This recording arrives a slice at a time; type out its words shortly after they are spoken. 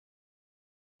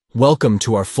Welcome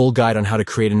to our full guide on how to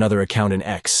create another account in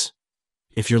X.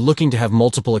 If you're looking to have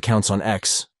multiple accounts on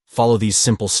X, follow these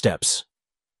simple steps.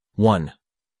 1.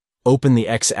 Open the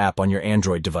X app on your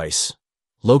Android device.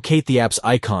 Locate the app's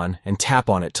icon and tap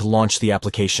on it to launch the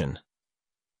application.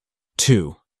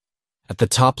 2. At the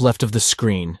top left of the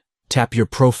screen, tap your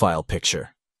profile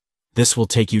picture. This will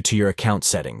take you to your account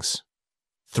settings.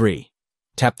 3.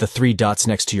 Tap the three dots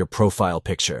next to your profile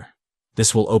picture.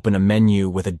 This will open a menu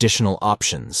with additional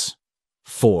options.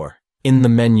 4. In the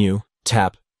menu,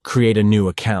 tap Create a new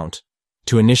account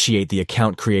to initiate the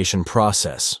account creation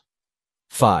process.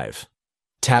 5.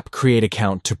 Tap Create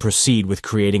Account to proceed with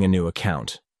creating a new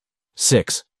account.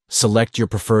 6. Select your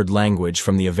preferred language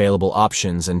from the available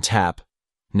options and tap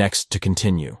Next to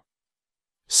continue.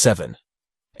 7.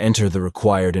 Enter the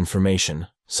required information,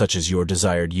 such as your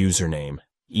desired username,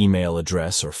 email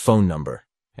address or phone number,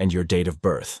 and your date of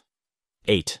birth.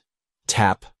 8.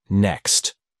 Tap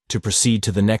Next to proceed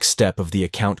to the next step of the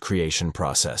account creation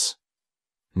process.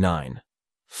 9.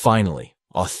 Finally,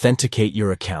 authenticate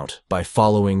your account by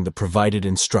following the provided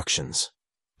instructions.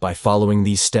 By following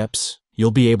these steps,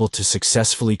 you'll be able to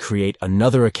successfully create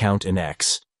another account in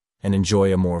X and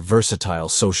enjoy a more versatile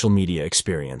social media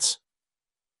experience.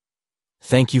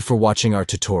 Thank you for watching our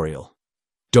tutorial.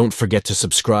 Don't forget to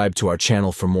subscribe to our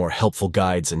channel for more helpful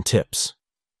guides and tips.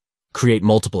 Create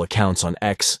multiple accounts on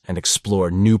X and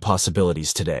explore new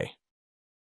possibilities today.